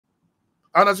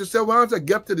And as you said, once I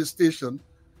get to the station,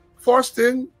 first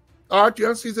thing,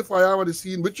 RTN sees the firearm on the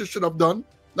scene, which you should have done,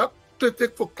 not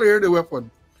Critic for clear the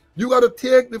weapon. You got to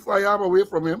take the firearm away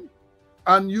from him,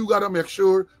 and you got to make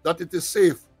sure that it is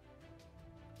safe.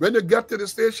 When you get to the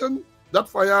station, that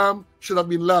firearm should have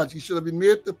been lodged. He should have been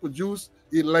made to produce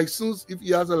a license if he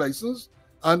has a license,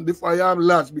 and the firearm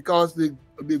lodged, because the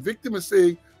victim is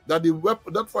saying that the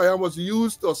weapon, that firearm was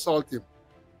used to assault him.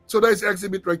 So that is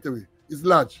exhibit right away. It's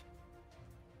lodged.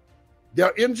 They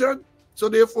are injured, so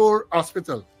therefore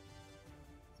hospital.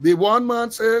 The one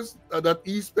man says that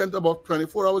he spent about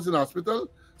 24 hours in hospital,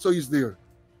 so he's there.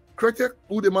 Critic,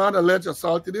 who the man alleged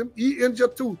assaulted him, he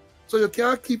injured too. So you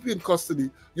can't keep him in custody.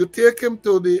 You take him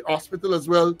to the hospital as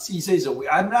well. He says,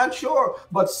 I'm not sure,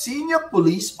 but senior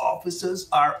police officers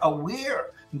are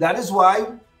aware. That is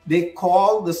why they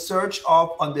called the search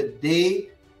off on the day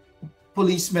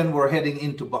policemen were heading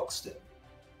into Buxton.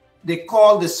 They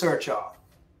called the search off.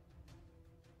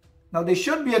 Now, there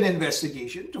should be an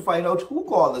investigation to find out who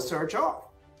called the search off.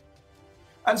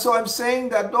 And so I'm saying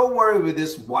that don't worry with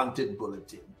this wanted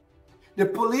bulletin. The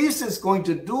police is going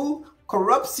to do,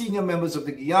 corrupt senior members of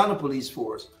the Guyana police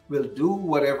force will do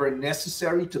whatever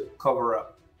necessary to cover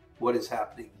up what is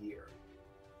happening here.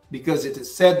 Because it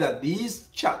is said that these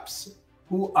chaps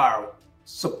who are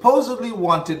supposedly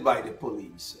wanted by the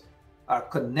police are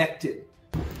connected.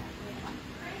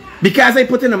 Because I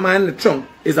put in a man in the trunk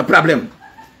is a problem.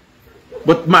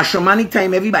 But Mashamani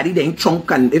time, everybody they in trunk,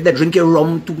 and if they drink a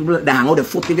rum, two people they hang out the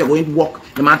foot, if you're going to walk,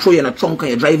 the man throw you in a trunk and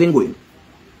you're driving going.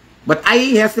 But I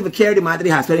have to carry the man to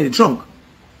the hospital in the trunk.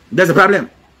 There's a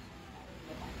problem.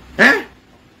 Eh?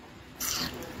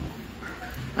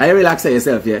 I relax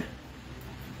yourself, yeah?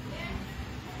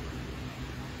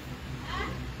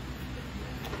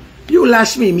 You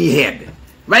lash me head.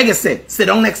 Like I said, sit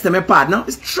down next to my partner.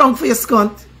 It's trunk for your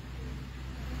skunt.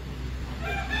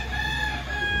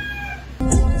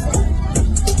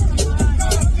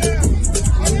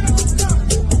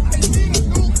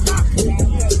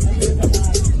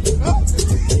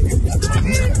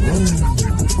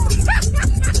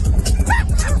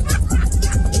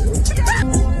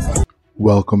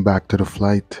 Welcome back to the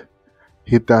flight.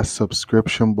 Hit that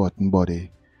subscription button,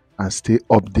 buddy, and stay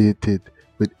updated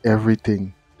with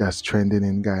everything that's trending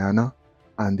in Guyana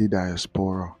and the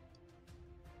diaspora.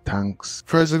 Thanks.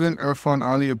 President Irfan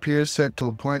Ali appears set to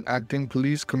appoint Acting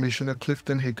Police Commissioner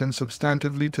Clifton Hicken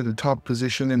substantively to the top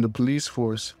position in the police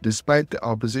force, despite the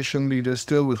opposition leader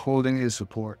still withholding his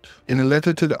support. In a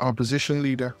letter to the opposition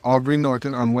leader, Aubrey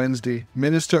Norton, on Wednesday,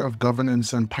 Minister of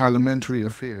Governance and Parliamentary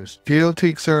Affairs, Gail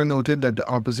Teixeira noted that the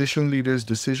opposition leader's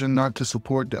decision not to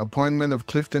support the appointment of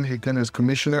Clifton Hicken as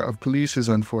Commissioner of Police is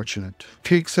unfortunate.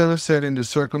 Teixeira said in the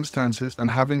circumstances,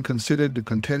 and having considered the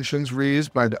contentions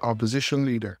raised by the opposition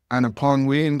leader, and upon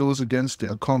weighing those against the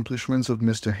accomplishments of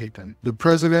Mr. Hicken, the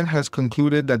President has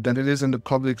concluded that it is in the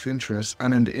public's interest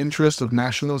and in the interest of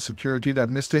national security that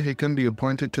Mr. Hicken be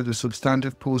appointed to the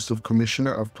substantive post of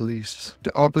Commissioner of Police.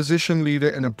 The opposition leader,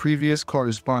 in a previous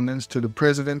correspondence to the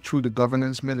President through the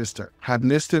Governance Minister, had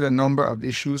listed a number of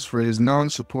issues for his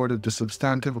non-support of the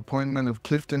substantive appointment of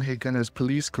Clifton Hicken as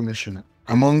Police Commissioner.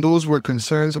 Among those were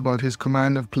concerns about his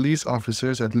command of police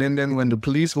officers at Linden when the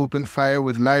police opened fire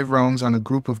with live rounds on a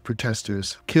group of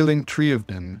protesters, killing 3 of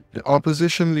them. The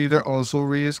opposition leader also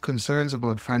raised concerns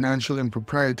about financial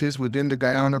improprieties within the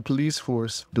Guyana police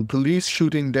force, the police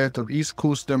shooting death of East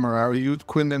Coast Demerara youth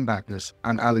Quindon Backus,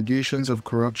 and allegations of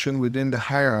corruption within the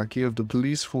hierarchy of the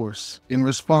police force. In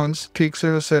response,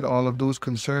 Teixeira said all of those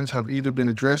concerns have either been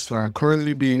addressed or are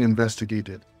currently being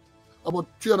investigated. About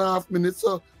 3.5 minutes,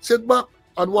 so sit back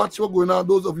and watch what's going on.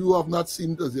 Those of you who have not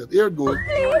seen it yet. Here it goes.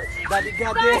 Daddy,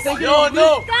 no,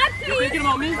 no. You're thinking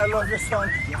about me? I love your son.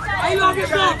 I love your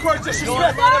son. Of course,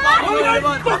 disrespect.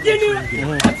 I'm fucking you.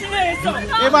 What's your name, son?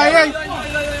 Hey, my head.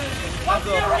 What's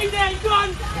your right there? You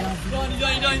done.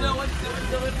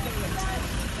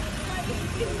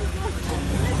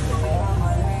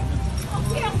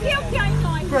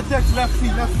 Okay. Protect left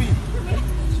feet.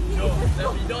 Done.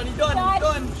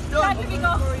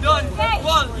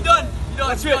 Wall, you done.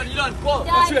 That's it. Wall,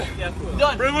 that's it. Yeah, cool.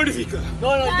 Done. Bring on the vehicle. No,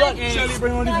 done. Shelly,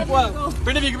 bring on the vehicle.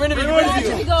 Bring the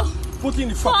vehicle. Put in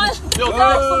the fucking. Yo,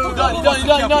 done.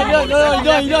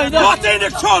 Put in the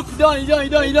trunk. Done.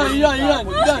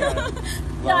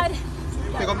 Dad.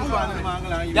 Pick up the phone and the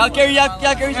man. Y'all carry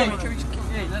him.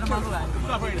 Hey, let him go.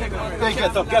 Hey,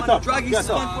 get up. Drag his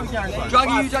son. Drag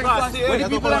you. Where the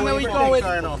people are where we go with?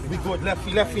 Be good, left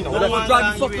feet.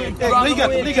 Drag fucking. Hey,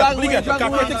 get up.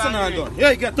 Critics in our gun.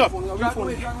 Yeah, get up.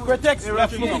 Critics.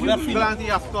 Left feet. Get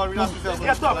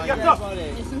up.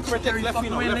 Critics left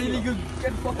feet.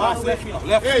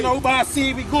 Left feet. No,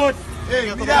 bossy, be good.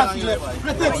 Hey, be that.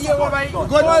 Critics. Good.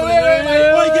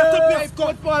 Boy, get up here.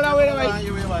 Good ball away.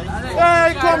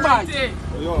 Hey, come back.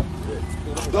 Yo.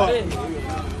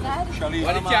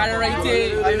 What the carry right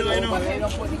there? I know.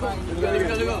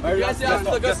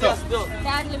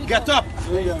 Get up.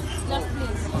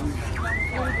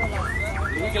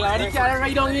 The carry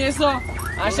right down here, so.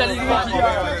 Actually,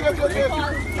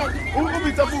 Who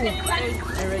beat the boom?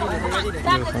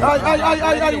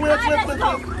 Wait.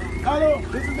 Hello,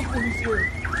 this is the police here.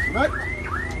 Right?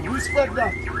 Respect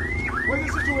that. What's the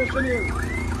situation here?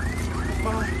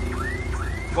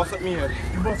 Bust up me head.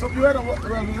 You bust up your head and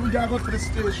we gotta go to the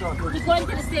station. We're going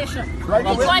to the station. Right?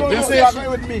 We're going to the You're station.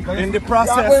 going with me. In the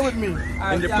process. You're going with me.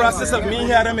 In the process of me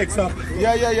here to mix up.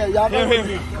 Yeah. You're going with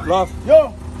me. Love.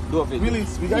 Yo. Do a video.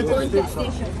 Release. We got to the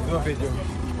station. Do a video.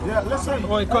 Yeah, listen.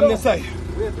 Oh, come this side.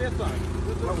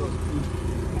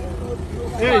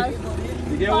 Hey.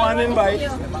 You get one invite. You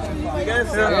get a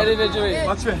set.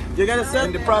 Watch me. You get a set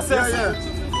in the process.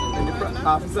 Yeah.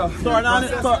 Officer, turn on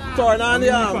the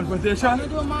confrontation.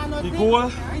 The goal.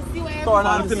 Turn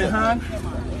on to my hand.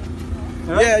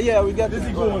 Yeah, we got this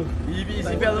goal.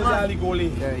 Easy, Bellman. The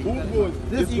goalie. Who goal?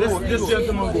 This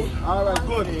gentleman goal. All right,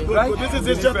 good. Right? This is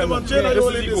this gentleman. This is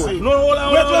the goal. No, hold on.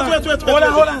 Wait. Hold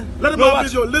on. Let him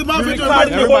have video.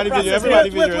 Everybody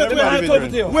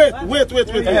video. Wait.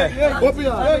 Open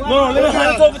your eyes. No, let me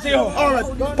hand it over to you. All right.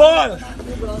 Paul,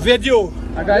 video.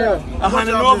 I got you. I hand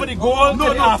it over the goal to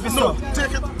the officer. No.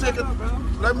 Take it.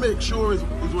 Let me make sure it's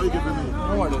what you're giving me.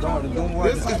 Don't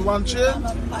worry. This is one chain.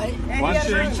 One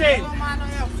chain.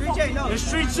 It's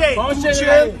three chain.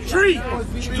 Three.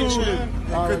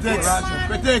 Critics.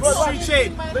 Three chain.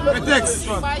 Critics.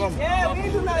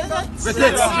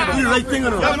 You right thing on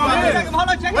it.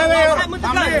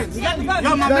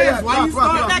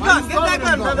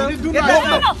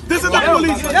 This is the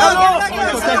police. I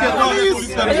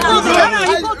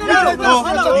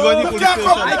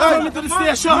come into the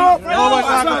station.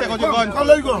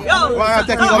 Let you go.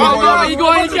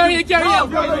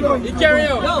 He carry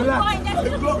you.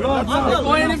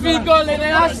 Going in the vehicle, the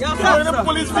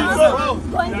police vehicle.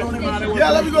 Yeah,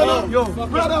 let me go now. Yo,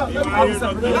 brother.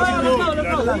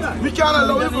 We can't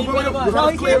allow you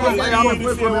to claim us. I am a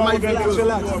person in my vehicle.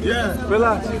 Relax. Yeah.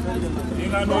 Relax.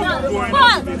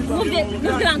 Paul,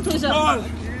 move down to Paul,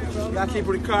 you keep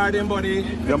recording, buddy.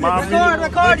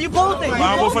 Record, you both things.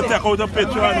 I'm going to take out a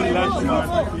picture and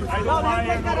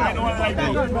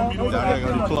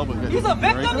He's a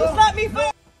victim, he slapped me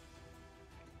first.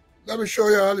 Let me show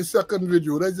you all the second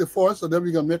video. That's the first, and then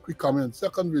we can make quick comments.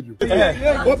 Second video.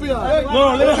 Open your eyes.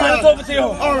 No, let me hand it over to you.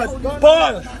 All right.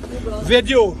 Paul,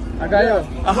 video. I got you.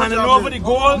 I hand it over the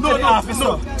goal to the officer.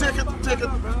 No. Take it.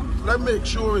 Let me make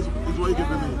sure it's what you're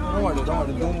giving me.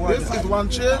 Don't worry. This is one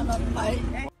chain.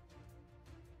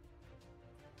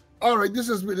 All right, this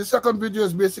is the second video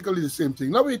is basically the same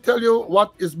thing. Let me tell you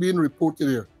what is being reported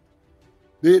here.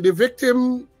 The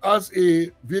victim has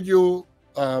a video,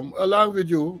 a long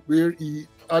video where he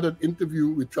had an interview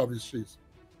with Travis Chase.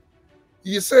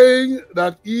 He is saying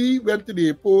that he went to the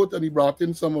airport and he brought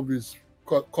in some of his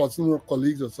cousins or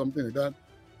colleagues or something like that.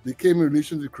 They came in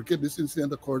relation to cricket. This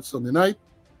incident occurred Sunday night.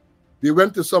 They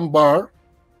went to some bar,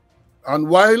 and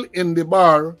while in the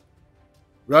bar,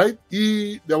 right,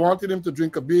 they wanted him to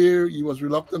drink a beer. He was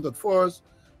reluctant at first,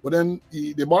 but then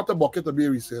they bought a bucket of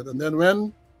beer, he said. And then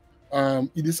when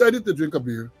he decided to drink a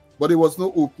beer, but there was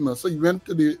no opener, so he went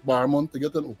to the barman to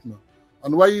get an opener.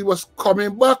 And while he was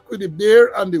coming back with the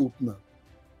beer and the opener,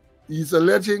 he's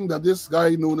alleging that this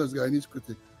guy known as Guyanese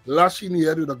Critic lashed him in the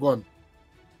head with a gun.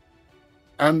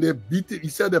 And they beat him. He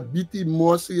said they beat him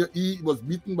mercilessly. He was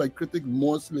beaten by Critic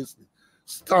mercilessly.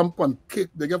 Stamp and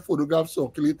kick. They get photographs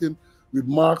circulating with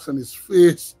marks on his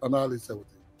face and all this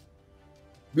everything.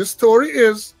 This story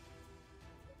is,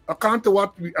 according to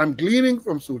what I'm gleaning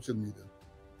from social media,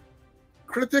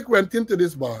 Critic went into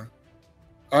this bar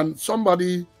and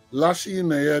somebody lashed him in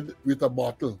the head with a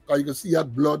bottle. You can see he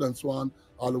had blood and so on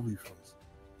all over his face.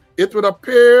 It would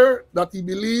appear that he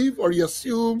believed or he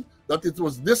assumed that it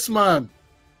was this man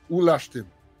who lashed him.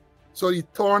 So he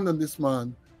turned on this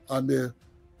man and they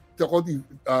took out the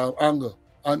anger.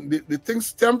 And the thing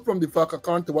stemmed from the fact,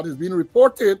 according to what is being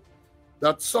reported,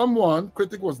 that someone,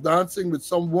 Critic, was dancing with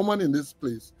some woman in this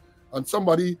place, and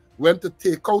somebody went to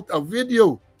take out a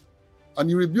video and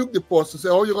he rebuked the post to say,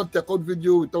 oh, you're going to take out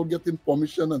video without getting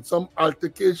permission, and some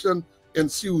altercation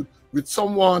ensued with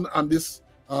someone and this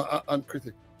and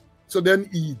Critic. So then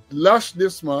he lashed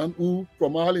this man, who,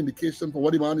 from all indication from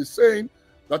what the man is saying,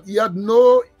 that he had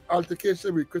no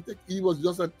altercation with Critic. He was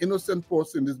just an innocent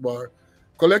person in this bar.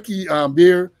 Collect the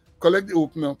beer, collect the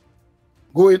opener,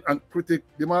 go in and Critic.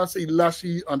 The man say he lashed,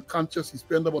 he unconscious. He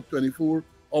spent about 24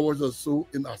 hours or so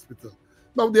in hospital.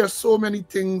 Now, there are so many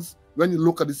things when you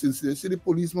look at this incident. See the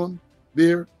policeman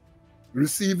there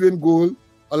receiving gold,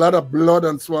 a lot of blood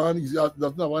and so on. He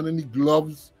does not want any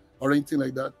gloves or anything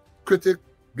like that. Critic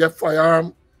get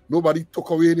firearm. Nobody took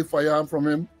away the firearm from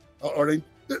him.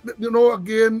 You know,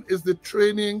 again, is the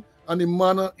training and the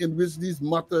manner in which these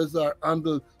matters are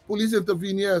handled. Police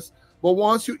intervene, yes, but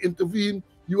once you intervene,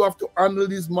 you have to handle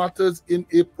these matters in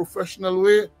a professional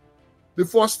way. The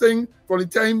first thing, from the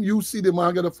time you see the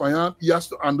man get a firearm, he has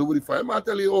to hand over the firearm. I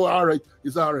tell you, oh, all right,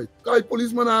 it's all right. The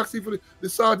policeman asked him for the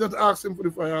sergeant asked him for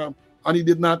the firearm, and he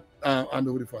did not hand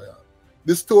over the firearm.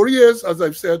 The story is, as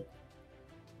I've said,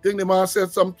 I think the man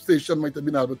said some station might have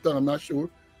been Alberton, I'm not sure.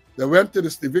 They went to the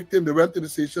victim, they went to the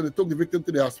station, they took the victim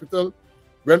to the hospital,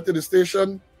 went to the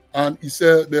station, and he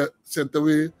said they sent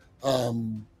away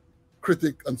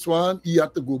Critic and so on. He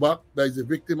had to go back. There is a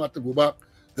victim had to go back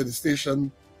to the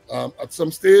station at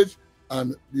some stage,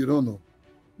 and you don't know.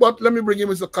 But let me bring in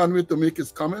Mr. Conway to make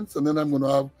his comments, and then I'm going to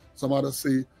have some other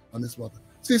say on this matter.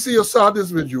 See, you saw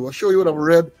this video. I'm sure you would have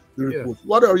read the report. Yes.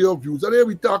 What are your views? And here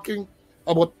we're talking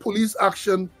about police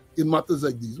action in matters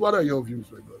like these. What are your views,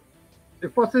 right, brother? The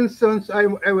first instance, I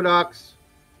would ask,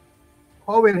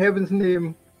 how in heaven's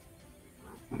name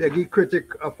they give Critic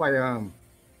a firearm?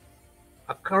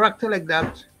 A character like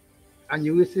that, and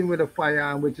you use him with a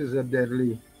firearm, which is a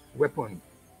deadly weapon.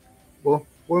 Well,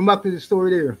 going back to the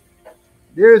story there,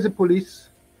 there is a police,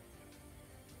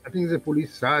 I think it's a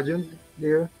police sergeant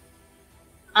there,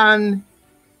 and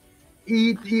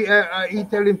he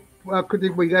tell him,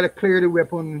 Critic, but you got to clear the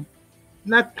weapon.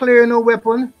 Not clear no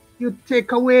weapon. You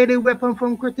take away the weapon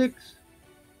from Critics.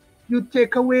 You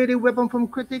take away the weapon from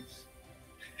Critics.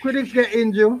 Critics get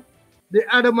injured. The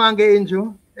other man get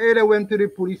injured. They went to the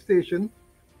police station.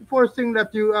 The first thing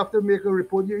that you have to make a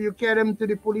report, you carry them to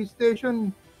the police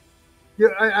station.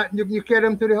 You carry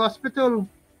them to the hospital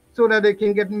so that they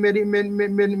can get medical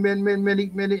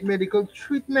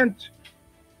treatment.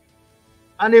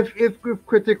 And if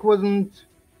Critic wasn't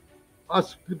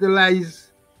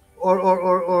hospitalized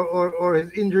or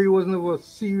his injury wasn't of a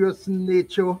serious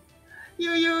nature,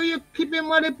 you keep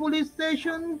him at the police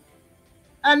station,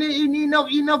 and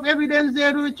enough evidence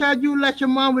there to charge you like a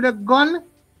man with a gun.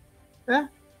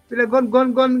 With a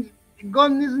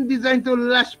gun isn't designed to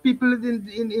lash people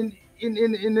in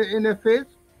the face.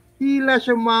 He lashed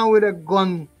a man with a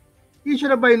gun. He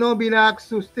should have by now been asked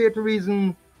to state the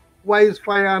reason why his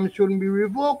firearm shouldn't be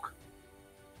revoked.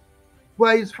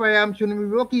 Why his firearm shouldn't be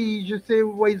revoked. He should say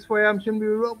why his firearm shouldn't be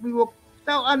revoked.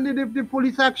 Now, under the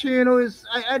police action, you know, is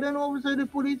I don't know what's the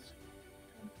police.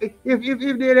 If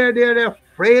they're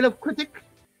afraid of Critic,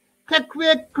 take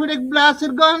away Critic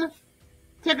blasted gun.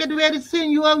 Take it away the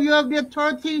scene. You have the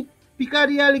authority, because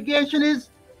the allegation is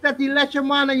that he lashed a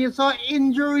man and you saw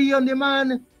injury on the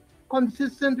man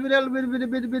consistent with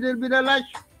a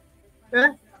lash.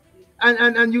 Yeah?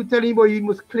 And you tell him, boy, he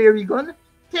must clear his gun.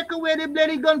 Take away the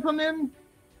bloody gun from him.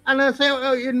 And I say,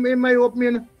 in my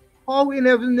opinion, how in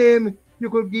heaven's name you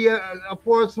could give a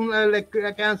person like,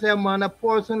 I can't say a man, a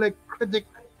person like Critic,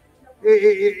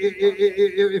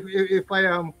 if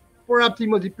perhaps he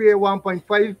must pay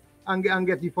 1.5 and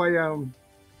get the firearm.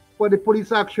 But the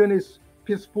police action is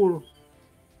peaceful.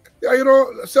 Yeah, you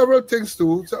know, several things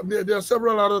too. There are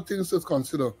several other things to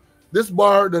consider. This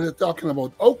bar that they're talking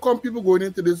about, how come people going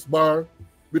into this bar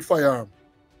with firearm?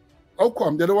 How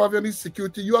come? They don't have any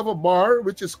security. You have a bar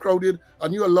which is crowded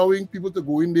and you're allowing people to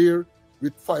go in there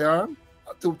with firearm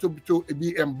to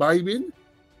be imbibing.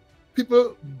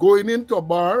 People going into a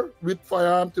bar with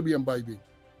firearm to be imbibing.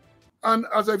 And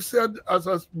as I've said, as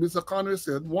Mr. Conway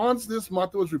said, once this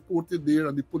matter was reported there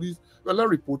and the police, well, not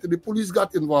reported, the police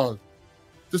got involved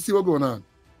to see what's going on.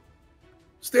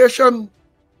 Station,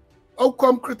 how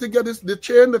come Critic get this? The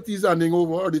chain that he's handing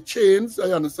over, or the chains,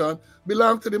 I understand,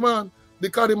 belong to the man.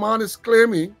 Because the man is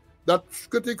claiming that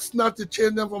Critic snatched the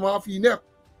chain them from off his neck.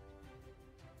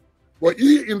 But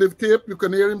in the tape, you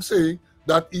can hear him saying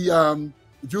that he,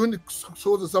 during the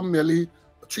source of some melee,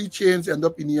 3 chains end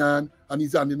up in the hand, and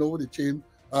he's handing over the chain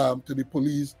to the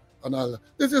police and all that.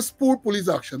 This is poor police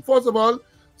action. First of all,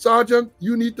 Sergeant,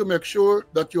 you need to make sure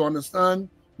that you understand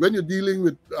when you're dealing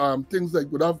with things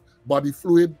like would have body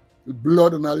fluid, with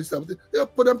blood and all this stuff. You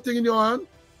put them thing in your hand.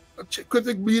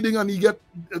 Critic bleeding and he get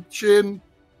a chain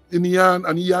in the hand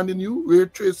and he handing you where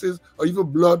traces or even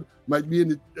blood might be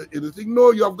in the thing.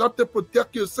 No, you have got to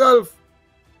protect yourself.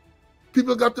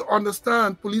 People got to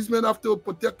understand. Policemen have to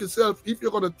protect yourself. If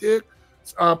you're going to take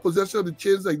possession of the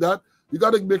chains like that, you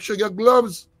got to make sure you get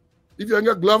gloves. If you don't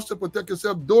get gloves to protect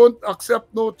yourself, don't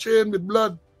accept no chain with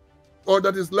blood or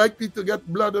that is likely to get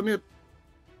blood on it.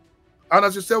 And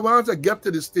as you said, once I get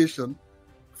to the station,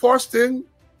 first thing,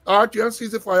 RTN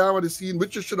sees the firearm at the scene,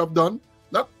 which you should have done,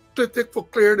 not to take for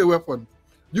clear the weapon.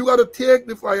 You got to take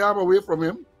the firearm away from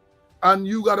him, and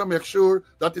you got to make sure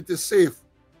that it is safe.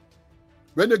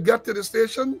 When you get to the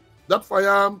station, that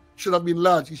firearm should have been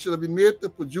lodged. He should have been made to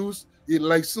produce a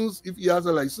license, if he has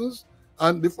a license,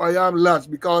 and the firearm lodged,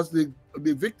 because the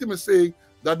victim is saying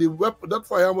that the weapon, that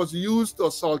firearm was used to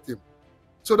assault him.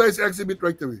 So that is exhibit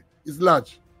right away. It's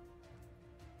lodged.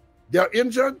 They are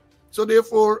injured, so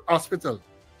therefore hospital.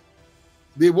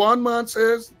 The one man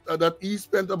says that he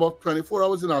spent about 24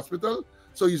 hours in hospital,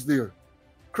 so he's there.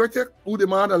 Critic, who the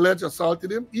man alleged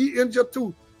assaulted him, he injured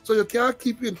too. So you can't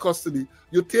keep him in custody.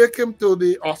 You take him to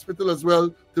the hospital as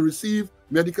well to receive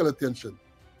medical attention.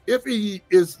 If he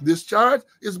is discharged,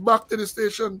 it's back to the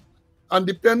station. And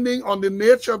depending on the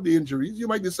nature of the injuries, you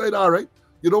might decide, all right,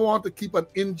 you don't want to keep an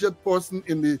injured person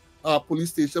in the police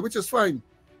station, which is fine.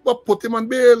 But put him on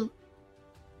bail.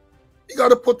 You got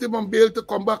to put him on bail to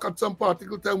come back at some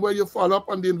particular time where you follow up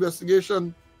on the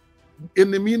investigation.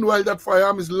 In the meanwhile, that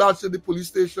firearm is lodged at the police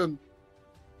station.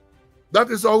 That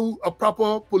is how a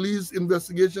proper police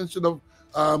investigation should have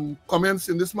commenced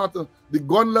in this matter. The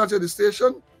gun lodged at the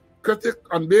station, critic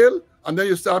on bail, and then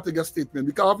you start to get statement.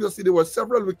 Because obviously there were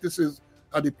several witnesses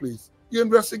at the place. You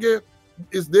investigate.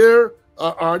 Is there,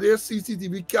 are there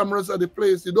CCTV cameras at the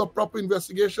place? You do a proper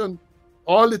investigation.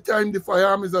 All the time the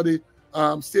firearm is at the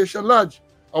station lodge.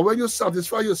 And when you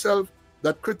satisfy yourself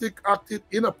that critic acted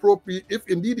inappropriate, if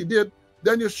indeed he did,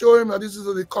 then you show him that this is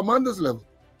at the commander's level.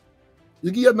 You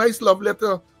give a nice love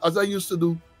letter, as I used to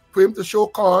do, for him to show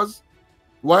cause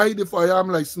why the firearm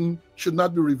license should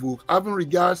not be revoked, having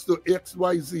regards to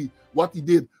XYZ, what he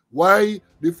did, why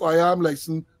the firearm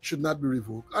license should not be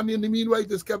revoked. And in the meanwhile,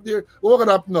 it is kept there. What can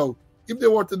happen now? If they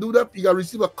were to do that, you can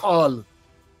receive a call.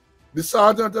 The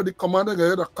sergeant or the commander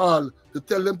got a call to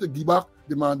tell them to give back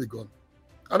the man the gun.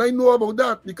 And I know about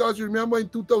that because you remember in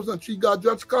 2003, God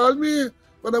Judge called me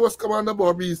when I was Commander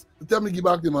Bobby's to tell me to give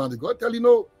back the man the gun. I tell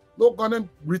you, no gun and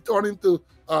returning to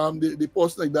the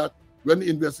post like that when the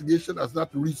investigation has not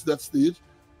reached that stage.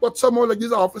 But somehow like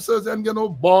these officers and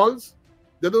balls,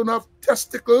 they don't have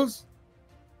testicles,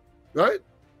 right?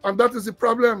 And that is the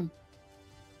problem.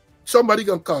 Somebody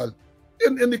can call.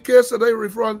 In the case that I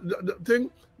refer to the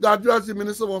thing, God Judge, the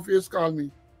Minister of Affairs called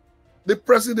me. The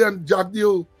President, Jack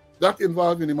Dio, got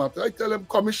involved in the matter. I tell him,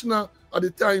 Commissioner at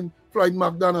the time, Floyd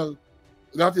McDonald,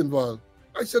 got involved.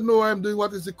 I said, no, I'm doing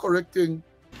what is the correct thing.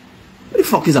 What the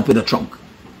fuck is up with the trunk?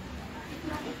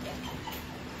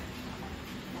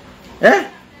 Eh?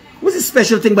 What's the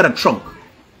special thing about a trunk?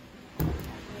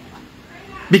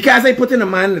 Because I put in a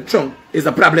man in the trunk is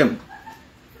a problem.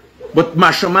 But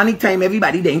Mashomani time,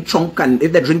 everybody they in trunk, and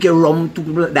if they drink a rum, two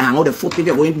people they hang out the foot, if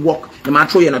you're going to walk, the man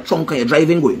throw you in a trunk and you're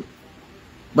driving going.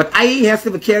 But I have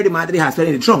to carry the man to the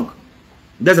hospital in the trunk.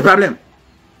 There's a problem.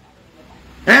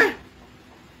 Eh?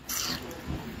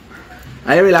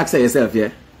 I relax yourself,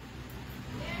 yeah?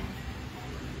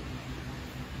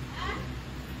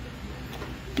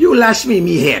 You lash me in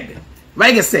me head.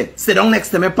 Like I said, sit down next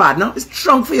to my partner. It's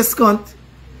trunk for your scunt.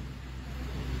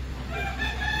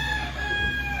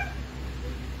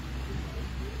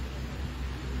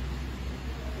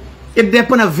 If they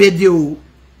put a video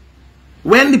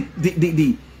when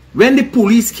the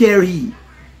police carry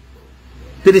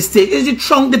to the state, is the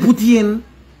trunk they put in?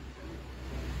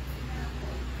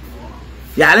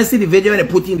 Yeah, let's see the video when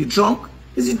they put in the trunk.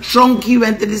 Is the trunk he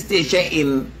went to the station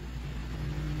in?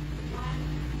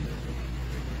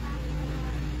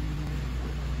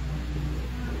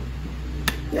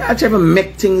 Yeah, I try to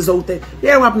make things out there.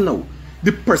 Here what now?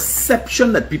 The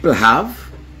perception that people have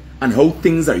and how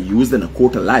things are used in a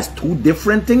court of law is two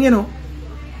different things, you know.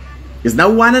 It's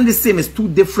not one and the same, it's two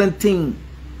different things.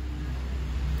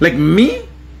 Like me,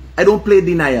 I don't play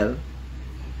denial.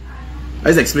 I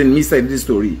just explain me side of the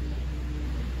story.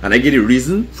 And I give you a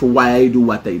reason for why I do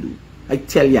what I do. I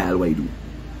tell y'all what I do.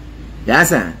 You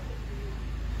understand?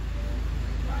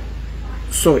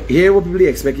 So here what people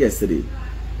expect yesterday.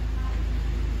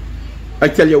 I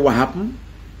tell you what happened,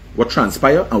 what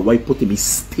transpired, and why I put in my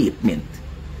statement.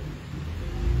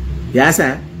 Yes,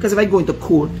 sir. Because if I go into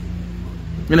court,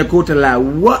 in a court of law,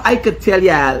 what I could tell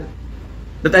y'all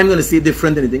that I'm going to say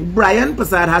different than anything, Brian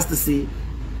Passad has to say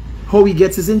how he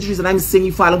gets his injuries, and I'm saying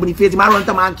he fall on the face. He might run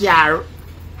to my car.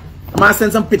 I might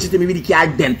send some pictures to me with the car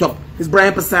dent up. It's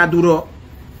Brian Passad do that.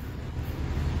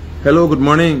 Hello, good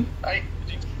morning. Hi,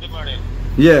 good morning.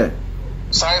 Yeah.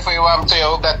 Sorry for you, to you.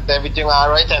 Hope that everything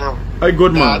alright and. Hey,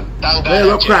 good man. Hey,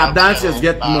 look, crap dancers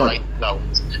get mud. Right now.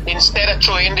 Instead of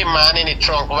throwing the man in the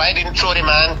trunk, why didn't throw the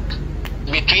man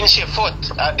between your foot?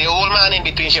 The old man in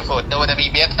between your foot. That would be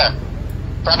better.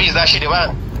 Probably is that she the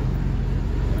one.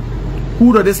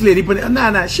 Who do this lady?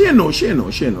 Nah, she know.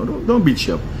 Don't beat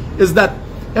you up. Is that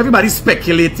everybody's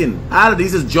speculating? All of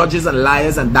these is judges and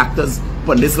liars and doctors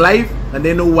on this life, and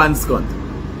they know one's gone.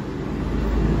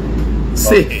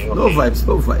 Safe. Okay. No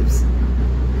vibes.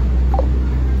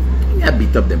 Yeah,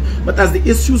 beat up them. But as the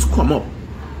issues come up,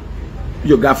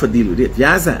 you got to deal with it. You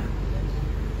understand?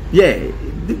 Yeah.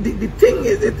 The thing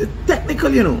is, it's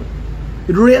technical, you know.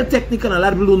 It's real technical, and a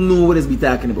lot of people don't know what it's be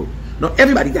talking about. Now,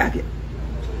 everybody talking.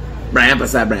 Brian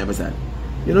Passad.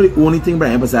 You know the only thing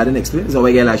Brian Passad didn't explain is how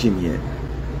I get lash him here.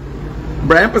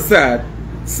 Brian Passad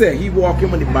said he walking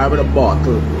with the bar with a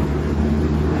bottle.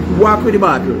 Walk with the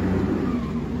bottle.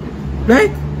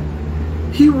 Right?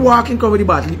 He walking cover the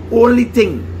bottle. The only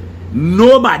thing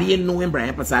nobody in knowing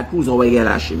Brian Passad Cruz how I get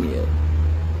lash him here.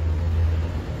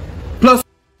 Plus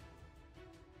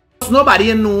nobody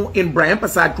in know in Brian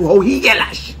Passad Cruz how he get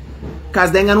lash.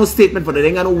 Because they ain't got no statement for that, they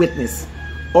ain't got no witness.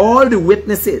 All the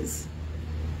witnesses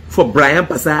for Brian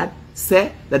Passad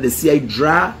say that the CI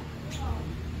draw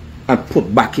and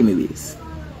put back in the ways.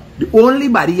 The only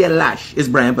body here lash is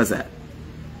Brian Passad.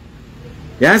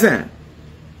 You understand?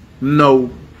 No.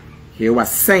 He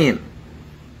was saying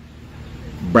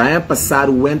Brian Passad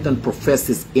went and professed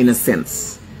his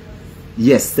innocence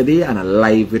yesterday and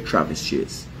alive with Travis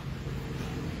Chase.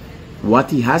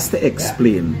 What he has to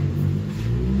explain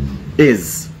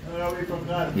is,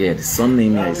 yeah, the sun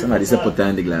name here. Somebody said put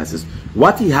down the glasses.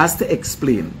 What he has to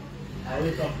explain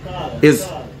is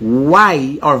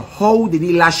why or how did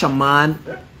he lash a man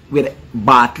with a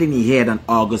bottle in his head on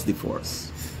August the 4th?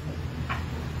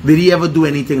 Did he ever do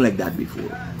anything like that before?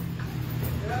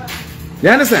 You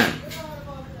understand?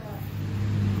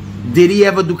 Did he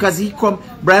ever do? Because he come,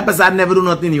 Brian Passad never do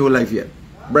nothing in your life yet.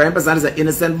 Brian Passad is an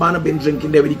innocent man, been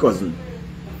drinking there with his cousin.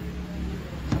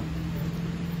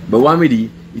 But one with he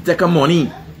take a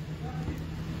money.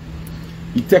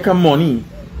 He take a money.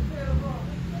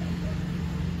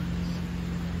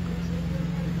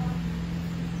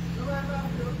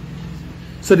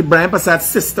 So the Brian Passad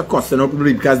sister cussing up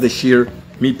because they share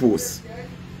me post.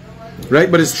 Right?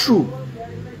 But it's true.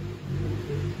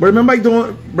 But remember,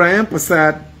 Brian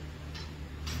Passad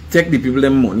take the people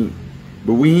them money.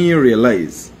 But when he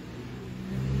realize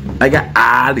I got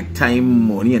all the time,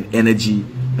 money and energy,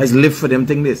 I just live for them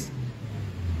thing this.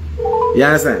 You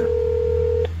understand?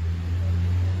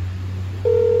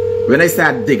 When I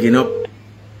start digging up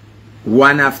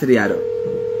one after the other.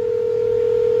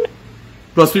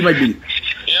 Plus we might be.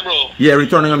 Yeah, bro. Yeah,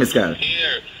 returning on my scale.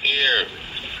 Here.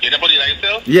 You know what you like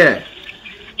sell? Yeah.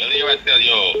 Well, you might tell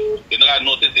you. You know, I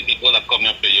notice the people that come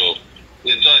here for you.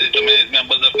 It's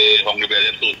members of the Hungry Belly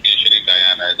Association in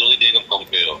Guyana. It's only they can come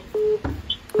for you.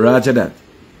 Roger that.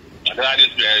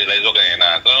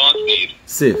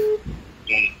 Safe.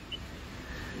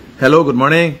 Hello, good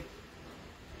morning.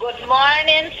 Good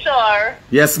morning, sir.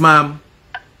 Yes, ma'am.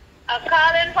 I'm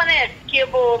calling from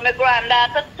Esquibo. My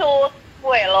granddaughter toe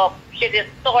swell up. She's a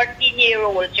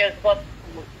 13-year-old, just got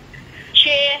school.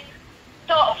 She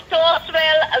toe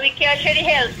swell, we carry to the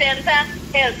health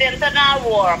center now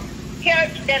work.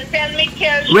 Then tell me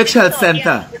which health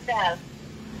center?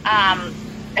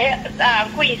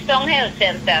 Queenstown Health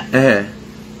Center. And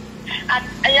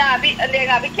they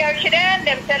have a carry to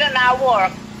them said now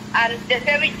work. And they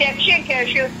said we take she and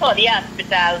carry to the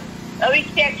hospital. We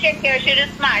take she and carry to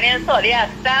this man and to the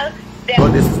hospital. So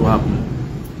this is what happened.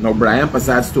 Now Brian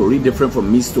Passad's story different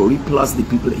from me story plus the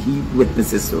people he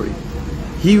witnesses story.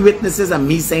 He witnesses and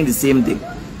me saying the same thing.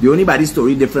 The only body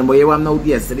story different, but you want to know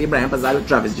yesterday Brian Passad with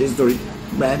Travis J story.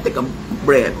 Brian take a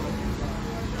bread.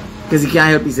 Because he can't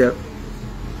help himself.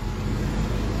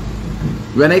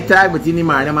 When I talk with him,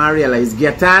 I realize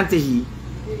get on to he.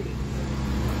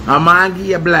 A man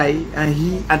give a blind and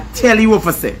he tell you what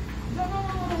for say.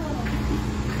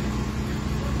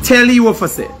 Tell you what for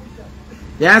say.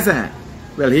 Yes, sir.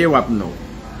 Well, here what now.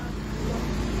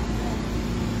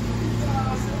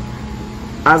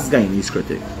 As Guyanese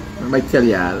critic, I might tell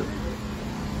you all,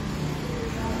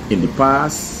 in the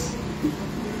past,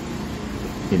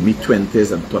 in my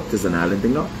 20s and 30s and all that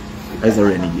thing, I was a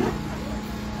renegade.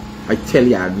 I tell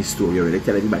you all my story already. I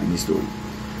tell everybody my story.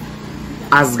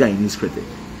 As Guyanese critic,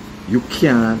 you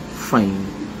can't find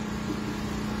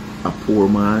a poor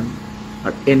man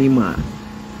or any man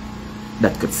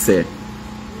that could say,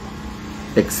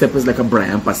 except it's like a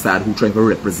Brian Passad who trying to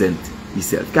represent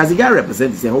himself. Because he got to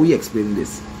represent himself. How he explain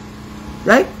this?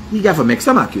 Right? He got to make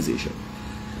some accusation.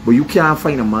 But you can't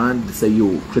find a man to say,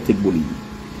 yo, Critic bully.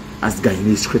 As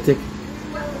Guyanese Critic,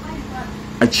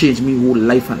 I changed my whole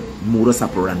life and modus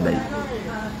operandi.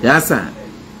 You understand?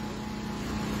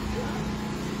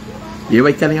 You hear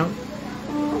what I'm telling you?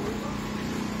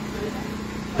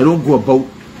 I don't go about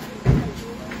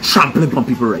trampling on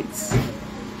people's rights.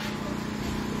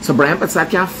 So Brian Passad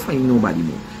can't find nobody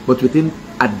more. But within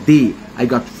a day, I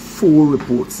got 4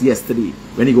 reports yesterday.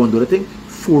 When he go and do the thing,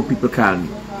 4 people call me.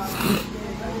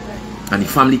 And the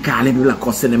family call him, people are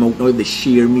cussing them out now. If they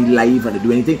share me live and they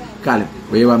do anything, call him.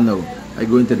 Where you am now? I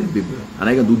go into the people and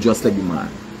I can do just like the man.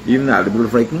 Even now, the people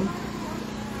frightened.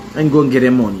 And go and get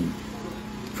them money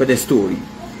for the story.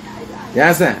 You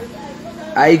understand?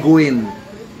 I go in,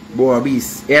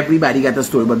 Borbis, everybody got a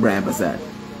story about Brian Passad.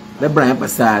 The Brian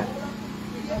Passad,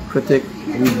 Critic,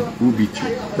 who beat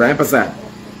you? Brian Passad.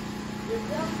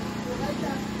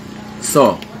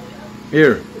 So,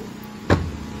 here.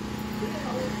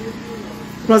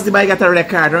 Plus the boy got a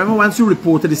record. Remember once you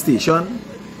report to the station,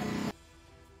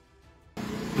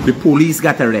 the police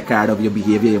got a record of your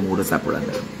behavior, your modus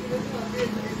operandi.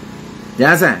 You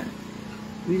understand?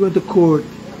 You go to court.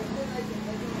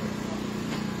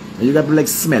 And you got to like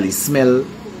smell.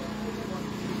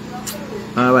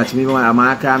 Watch me, my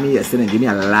man called me yesterday and give me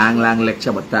a long lecture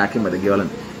about talking about the girl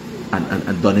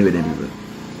and done it with them people.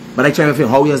 But I try to feel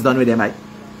how he has done with them, right?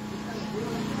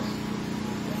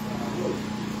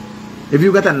 If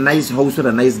you got a nice house with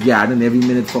a nice garden, every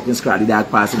minute fucking scratchy dog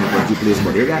passing in front of your place,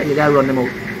 but you gotta run them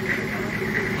out.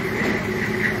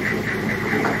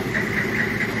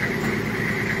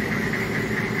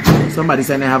 Somebody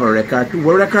said I have a record too.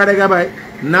 What record I got by?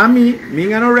 Not me. Me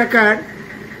got no record.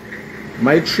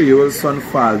 My 3-year-old son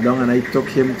fall down and I took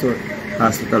him to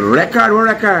hospital. Record? What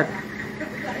record?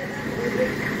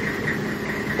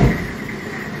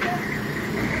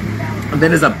 And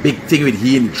then there's a big thing with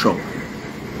he in the trunk.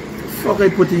 Fuck I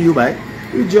putting you by?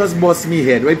 You just bust me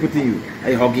head. Why putting you?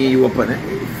 I hugging you up on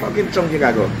it. Fucking chunk you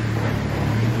gotta go.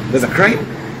 There's a crime?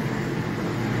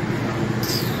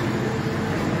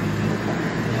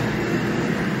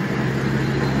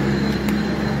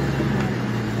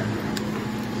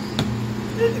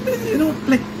 You know,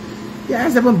 like, yeah,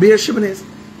 that's what beer shipping is.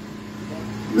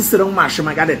 You sit down, mash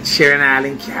I got a chair and all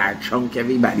in car trunk,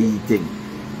 everybody eating.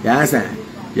 You understand?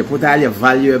 You put all your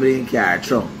value, everything in car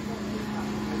trunk.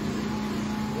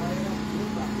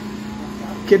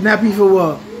 Kidnapping for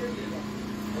what?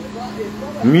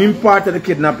 Me part of the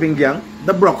kidnapping gang,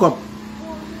 they broke up.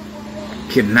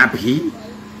 Kidnap he?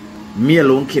 Me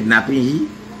alone kidnapping he?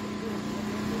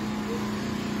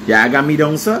 Yeah, I got me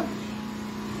down, sir.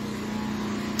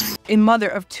 A mother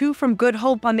of 2 from Good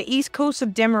Hope on the east coast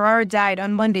of Demerara died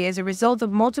on Monday as a result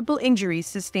of multiple injuries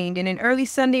sustained in an early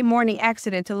Sunday morning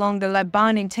accident along the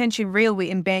Laban Intention Railway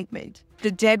embankment.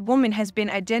 The dead woman has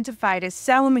been identified as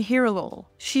Salma Hiralol.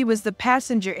 She was the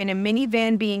passenger in a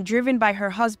minivan being driven by her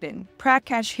husband,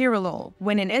 Prakash Hiralol,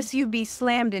 when an SUV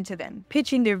slammed into them,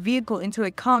 pitching their vehicle into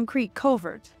a concrete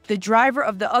culvert. The driver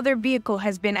of the other vehicle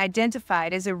has been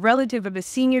identified as a relative of a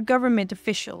senior government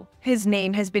official. His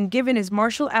name has been given as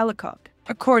Marshal Alikok.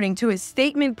 According to a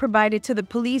statement provided to the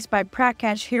police by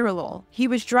Prakash Hiralol, he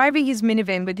was driving his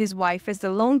minivan with his wife as the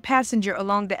lone passenger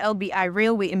along the LBI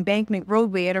Railway Embankment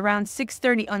roadway at around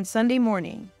 6:30 on Sunday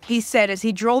morning. He said as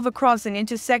he drove across an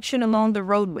intersection along the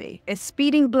roadway, a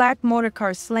speeding black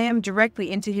motorcar slammed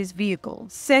directly into his vehicle,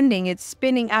 sending it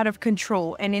spinning out of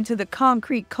control and into the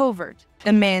concrete culvert.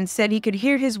 The man said he could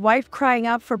hear his wife crying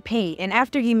out for pain, and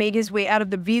after he made his way out of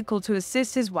the vehicle to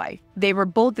assist his wife, they were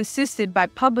both assisted by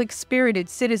public-spirited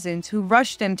citizens who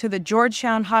rushed them to the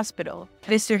Georgetown Hospital.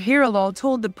 Mr. Hiralol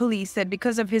told the police that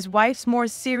because of his wife's more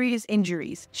serious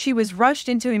injuries, she was rushed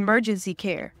into emergency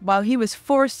care, while he was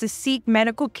forced to seek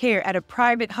medical care at a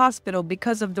private hospital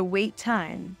because of the wait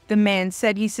time. The man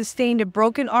said he sustained a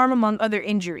broken arm among other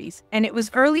injuries, and it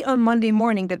was early on Monday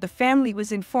morning that the family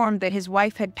was informed that his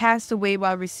wife had passed away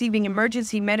while receiving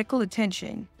emergency medical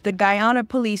attention. The Guyana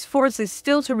police force is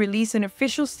still to release an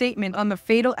official statement on the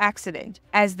fatal accident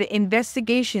as the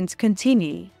investigations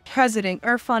continue. President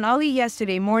Irfan Ali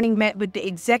yesterday morning met with the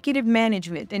executive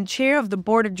management and chair of the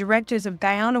board of directors of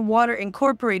Guyana Water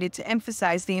Incorporated to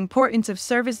emphasize the importance of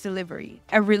service delivery.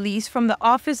 A release from the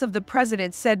office of the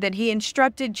president said that he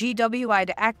instructed GWI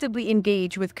to actively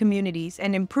engage with communities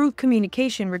and improve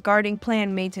communication regarding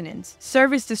planned maintenance,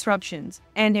 service disruptions,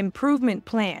 and improvement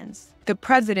plans. The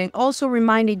president also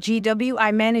reminded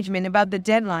GWI management about the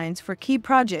deadlines for key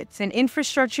projects and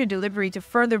infrastructure delivery to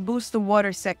further boost the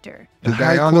water sector. The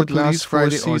High Court last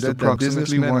Friday ordered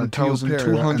approximately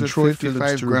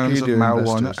 1,255 grams of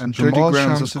marijuana and 30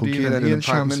 grams of cocaine at an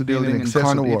apartment building in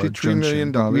 $83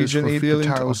 million for failing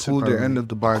to uphold their end of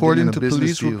the bargain. According to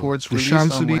police reports released on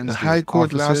Wednesday, the High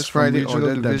Court last Friday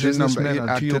ordered that businessmen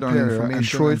acted on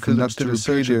information and conducted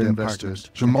research of investors.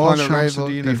 Jamal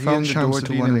Shamsuddin and found the door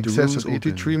to one in excess of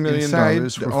 $83 million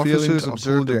for failing to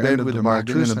uphold their end of the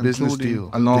bargain in a business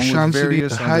deal. Along with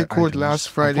various the High Court last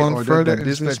Friday ordered that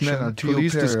businessmen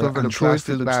police discovered a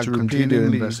plastic bag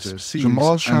containing investors.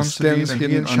 Jamal Shamsuddin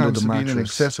hidden under the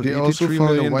mattress. They also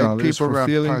found a white paper wrap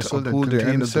parcel that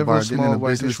contained several small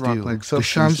business deal.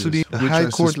 The High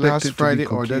Court last Friday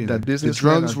ordered that business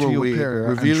drugs were weighed,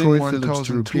 revealing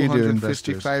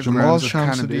 1,255 Jamal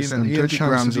Shamsuddin and 30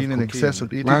 grams in excess of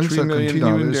 $83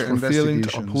 million for failing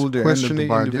to uphold their end of the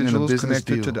bargain in a business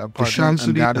deal.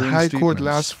 The High Court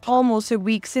last almost a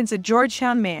week since a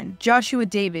Georgetown man, Joshua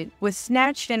David, was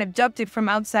snatched and abducted from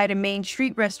outside a Main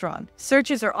Street restaurant.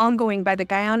 Searches are ongoing by the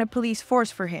Guyana police force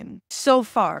for him. So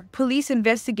far, police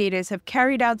investigators have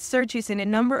carried out searches in a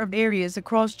number of areas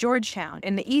across Georgetown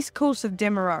and the east coast of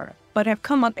Demerara, but have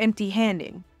come up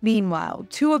empty-handed. Meanwhile,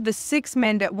 2 of the 6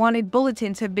 men that wanted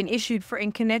bulletins have been issued for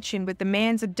in connection with the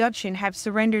man's abduction have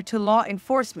surrendered to law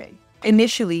enforcement.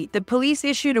 Initially, the police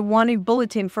issued a wanted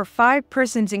bulletin for 5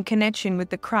 persons in connection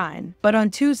with the crime, but on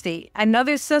Tuesday,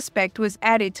 another suspect was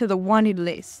added to the wanted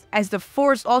list, as the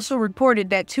force also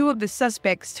reported that 2 of the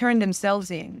suspects turned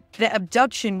themselves in. The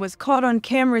abduction was caught on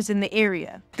cameras in the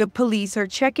area. The police are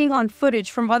checking on footage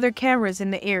from other cameras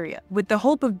in the area, with the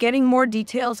hope of getting more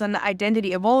details on the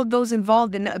identity of all of those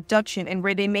involved in the abduction and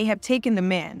where they may have taken the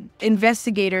man.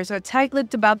 Investigators are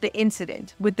tight-lipped about the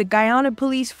incident, with the Guyana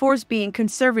police force being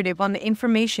conservative on the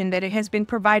information that it has been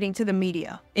providing to the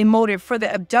media. A motive for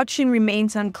the abduction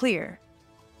remains unclear.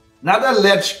 Not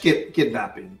alleged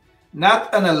kidnapping.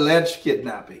 Not an alleged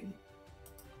kidnapping.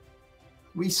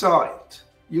 We saw it.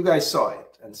 You guys saw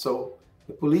it. And so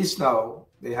the police now,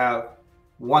 they have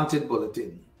wanted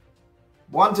bulletin.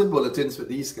 Wanted bulletins for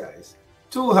these guys.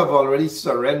 2 have already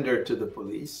surrendered to the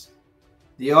police.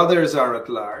 The others are at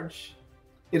large.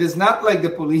 It is not like the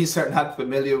police are not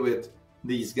familiar with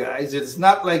these guys. It's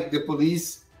not like the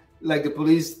police,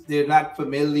 they're not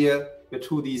familiar with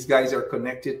who these guys are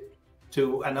connected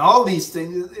to and all these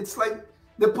things. It's like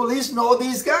the police know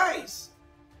these guys.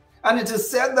 And it is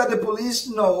said that the police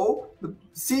know, the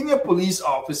senior police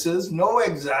officers know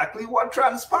exactly what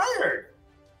transpired.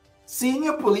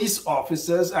 Senior police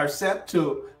officers are set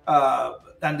to,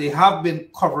 and they have been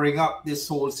covering up this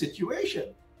whole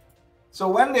situation. So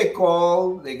when they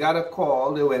got a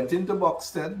call, they went into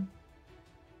Buxton.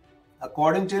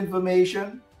 According to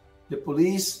information, the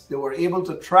police, they were able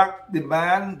to track the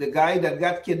man, the guy that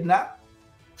got kidnapped,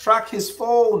 track his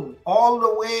phone all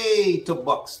the way to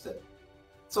Buxton.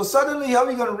 So suddenly, how are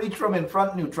we going to reach from in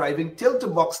front New driving tilt to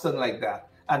Buxton like that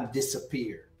and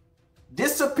disappear?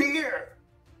 Disappear!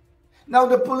 Now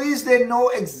the police, they know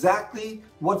exactly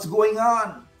what's going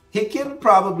on. Hicken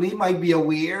probably might be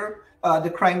aware.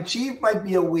 The crime chief might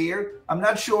be aware. I'm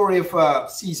not sure if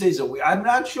CISA is aware. I'm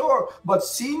not sure. But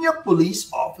senior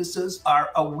police officers are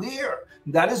aware.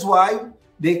 That is why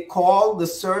they called the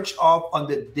search off on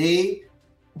the day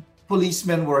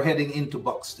policemen were heading into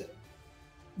Buxton.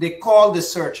 They called the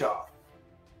search off.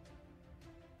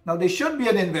 Now, there should be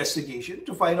an investigation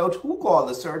to find out who called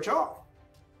the search off.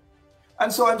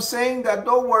 And so I'm saying that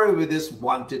don't worry with this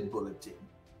wanted bulletin.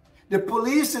 The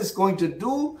police is going to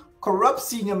do, corrupt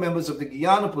senior members of the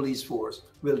Guyana police force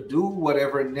will do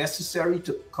whatever necessary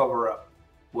to cover up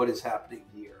what is happening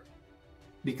here.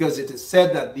 Because it is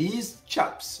said that these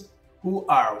chaps who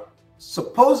are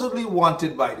supposedly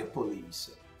wanted by the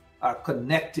police are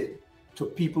connected to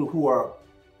people who are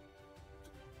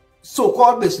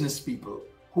so-called business people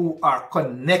who are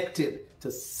connected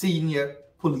to senior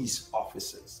police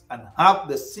officers and have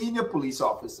the senior police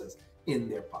officers in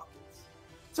their pockets.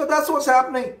 So that's what's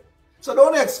happening. So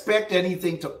don't expect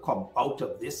anything to come out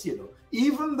of this, you know.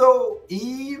 Even though,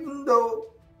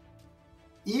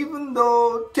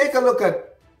 take a look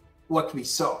at what we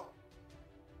saw.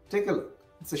 Take a look.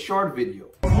 It's a short video.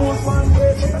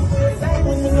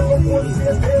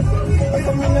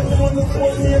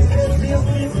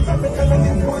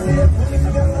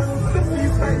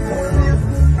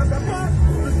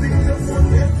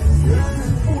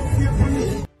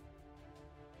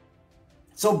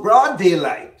 So broad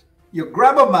daylight, you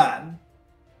grab a man,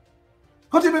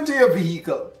 put him into your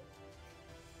vehicle.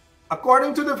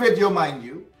 According to the video, mind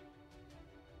you,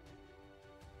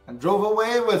 and drove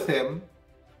away with him.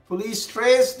 Police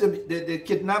traced the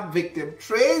kidnapped victim,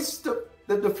 traced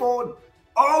the phone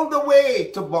all the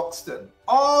way to Buxton,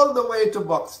 all the way to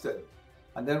Buxton.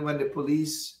 And then when the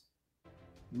police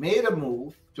made a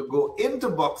move to go into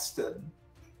Buxton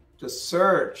to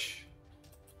search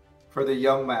for the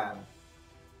young man,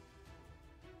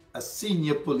 a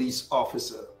senior police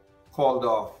officer called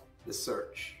off the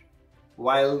search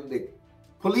while the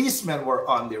policemen were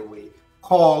on their way,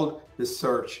 called the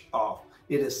search off.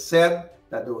 It is said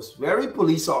that those very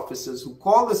police officers who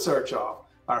called the search off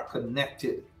are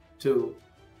connected to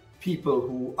people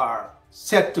who are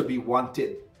said to be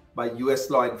wanted by U.S.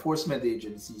 law enforcement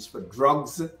agencies for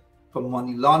drugs, for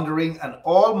money laundering, and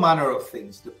all manner of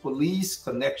things. The police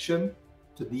connection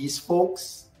to these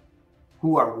folks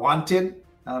who are wanted.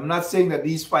 And I'm not saying that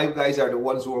these 5 guys are the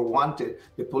ones who are wanted.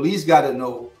 The police got to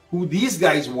know who these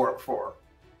guys work for.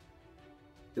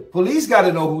 The police got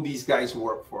to know who these guys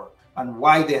work for and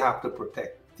why they have to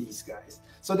protect these guys.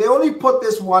 So they only put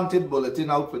this wanted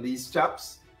bulletin out for these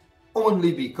chaps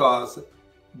only because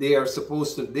they're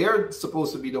supposed to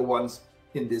be the ones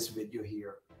in this video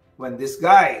here. When this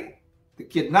guy, the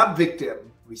kidnapped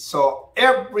victim, we saw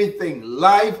everything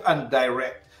live and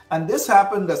direct. And this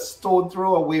happened a stone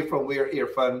throw away from where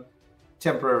Irfan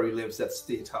temporarily lives at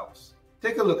State House.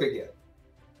 Take a look again.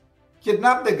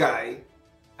 Kidnap the guy,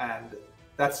 and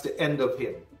that's the end of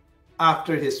him.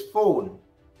 After his phone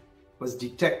was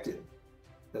detected,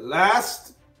 the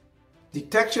last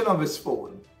detection of his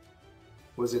phone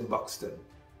was in Buxton.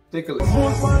 Take a listen.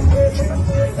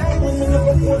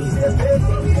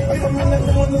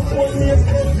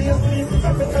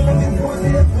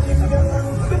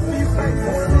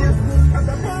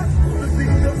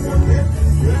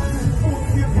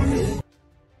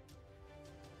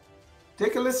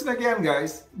 Take a listen again,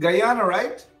 guys. Guyana,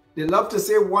 right? They love to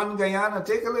say one Guyana.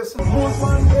 Take a listen.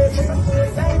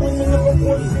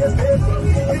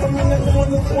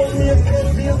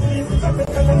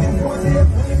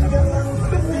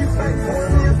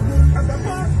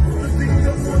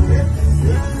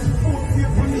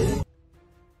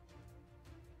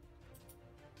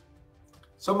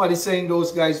 Somebody's saying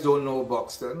those guys don't know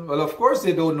Buxton. Well, of course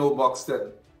they don't know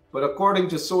Buxton. But according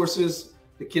to sources,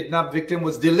 the kidnapped victim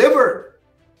was delivered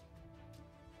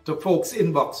to folks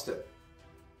in Buxton.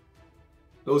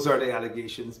 Those are the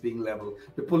allegations being leveled.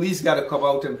 The police got to come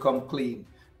out and come clean,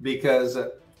 because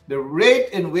the rate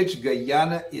in which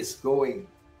Guyana is going,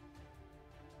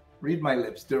 read my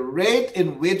lips, the rate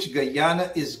in which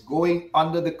Guyana is going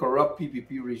under the corrupt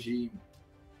PPP regime,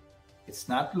 it's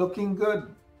not looking good.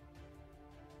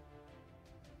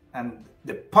 And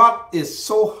the pot is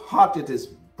so hot, it is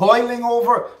boiling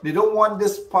over. They don't want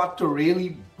this pot to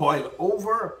really boil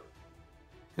over,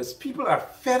 because people are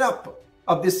fed up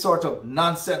of this sort of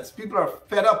nonsense. People are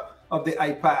fed up of the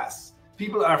iPass.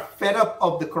 People are fed up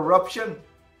of the corruption.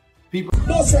 People.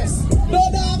 No stress. No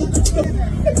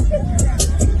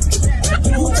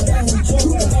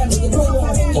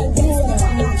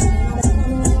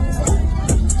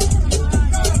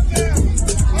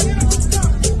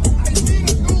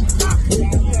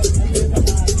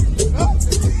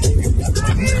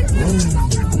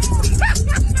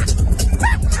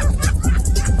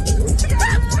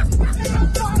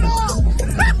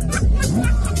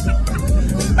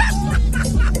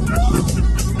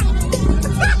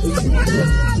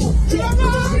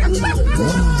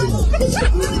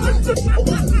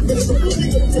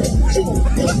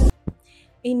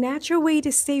A natural way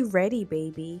to stay ready,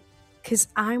 baby. 'Cause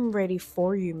I'm ready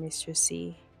for you, Mr.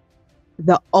 C.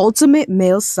 The ultimate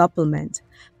male supplement,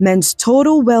 men's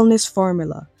total wellness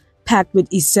formula, packed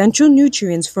with essential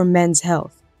nutrients for men's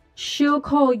health. She'll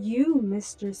call you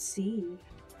Mr. C.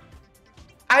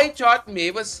 I thought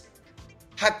Mavis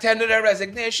had tendered her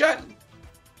resignation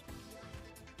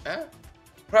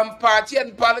from party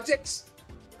and politics,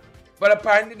 but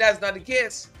apparently that's not the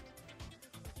case.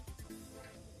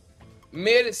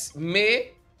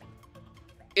 May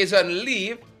is on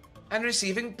leave and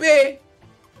receiving pay.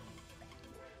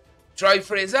 Troy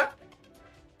Fraser,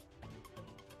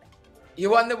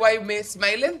 you wonder why May's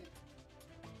smiling?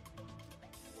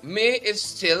 May is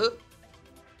still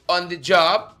on the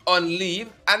job, on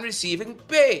leave, and receiving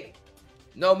pay.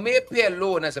 Now, May pay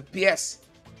alone as a PS.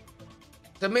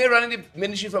 So May running the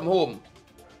ministry from home.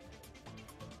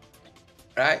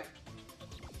 Right?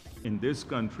 In this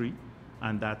country,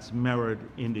 and that's mirrored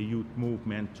in the youth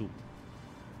movement too.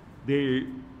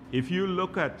 If you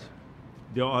look at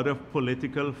the other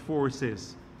political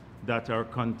forces that are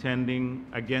contending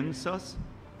against us,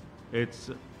 it's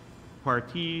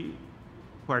parties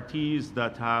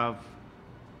that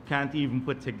can't even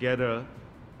put together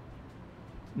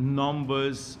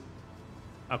numbers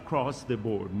across the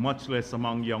board, much less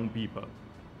among young people.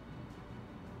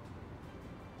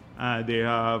 They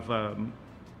have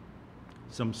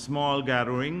some small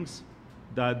gatherings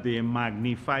that they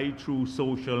magnify through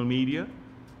social media,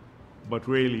 but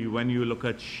really when you look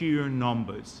at sheer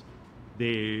numbers,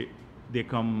 they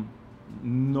come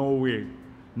nowhere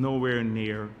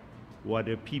near what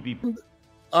the PPP.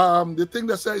 The thing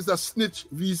that says a snitch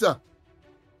visa.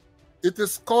 It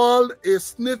is called a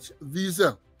snitch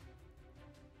visa.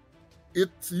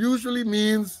 It usually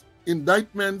means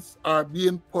indictments are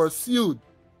being pursued.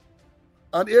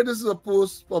 And here this is a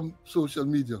post from social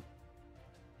media.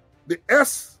 The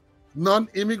S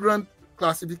non-immigrant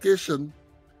classification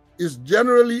is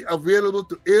generally available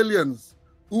to aliens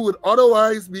who would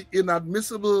otherwise be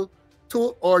inadmissible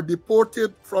to or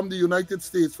deported from the United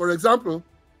States, for example,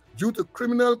 due to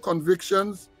criminal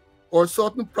convictions or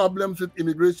certain problems with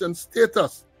immigration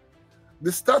status.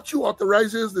 The statute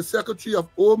authorizes the Secretary of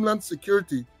Homeland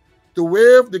Security to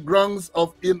waive the grounds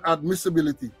of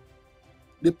inadmissibility.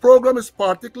 The program is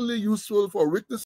particularly useful for witnesses